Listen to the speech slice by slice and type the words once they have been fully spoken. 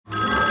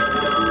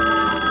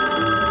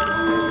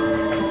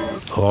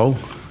Hello?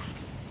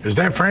 Is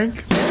that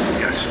Frank?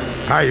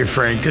 Yes. Hiya,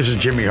 Frank. This is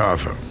Jimmy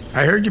Hoffa.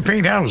 I heard you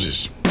paint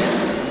houses.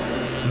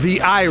 The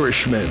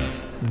Irishman,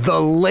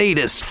 the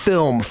latest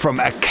film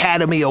from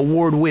Academy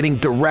Award-winning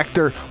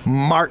director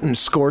Martin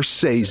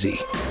Scorsese.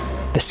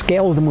 The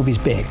scale of the movie's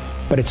big,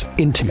 but it's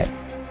intimate.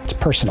 It's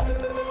personal.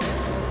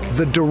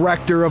 The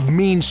director of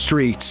Mean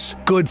Streets,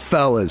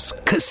 Goodfellas,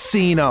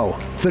 Casino,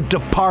 The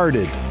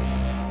Departed.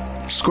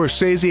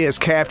 Scorsese has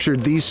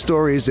captured these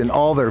stories in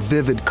all their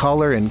vivid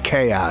color and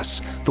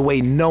chaos, the way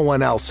no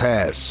one else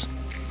has.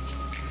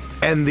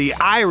 And The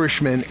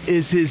Irishman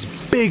is his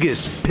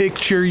biggest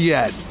picture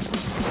yet.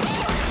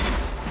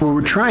 We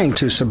were trying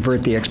to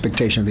subvert the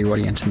expectation of the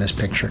audience in this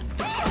picture.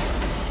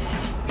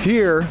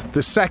 Here,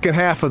 the second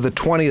half of the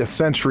 20th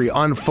century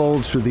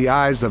unfolds through the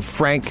eyes of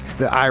Frank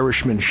the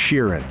Irishman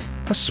Sheeran,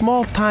 a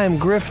small-time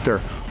grifter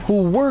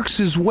who works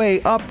his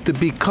way up to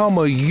become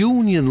a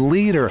union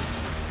leader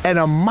and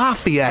a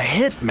mafia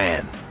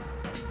hitman.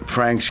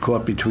 Frank's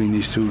caught between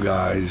these two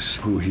guys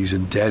who he's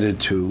indebted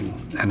to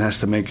and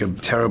has to make a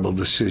terrible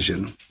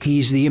decision.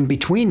 He's the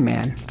in-between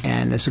man,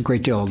 and there's a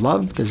great deal of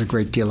love, there's a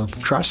great deal of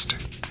trust,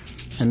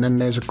 and then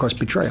there's, of course,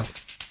 betrayal.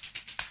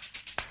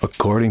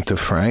 According to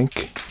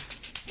Frank,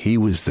 he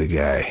was the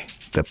guy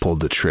that pulled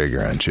the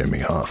trigger on Jimmy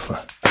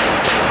Hoffa,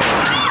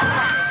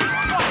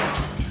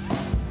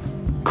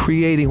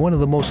 creating one of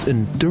the most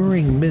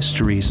enduring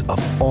mysteries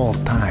of all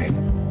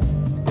time.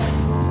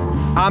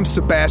 I'm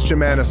Sebastian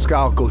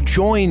Maniscalco.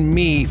 Join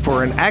me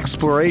for an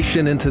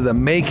exploration into the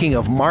making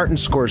of Martin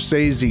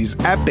Scorsese's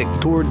epic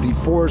tour de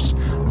force,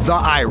 The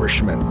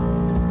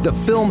Irishman. The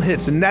film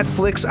hits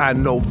Netflix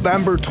on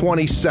November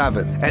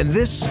 27th, and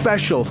this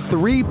special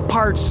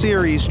 3-part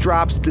series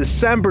drops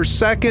December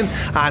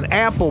 2nd on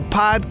Apple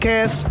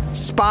Podcasts,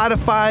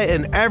 Spotify,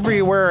 and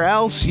everywhere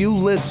else you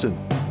listen.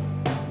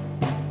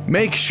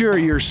 Make sure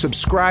you're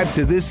subscribed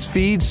to this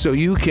feed so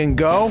you can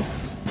go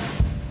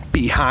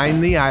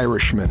behind The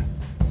Irishman.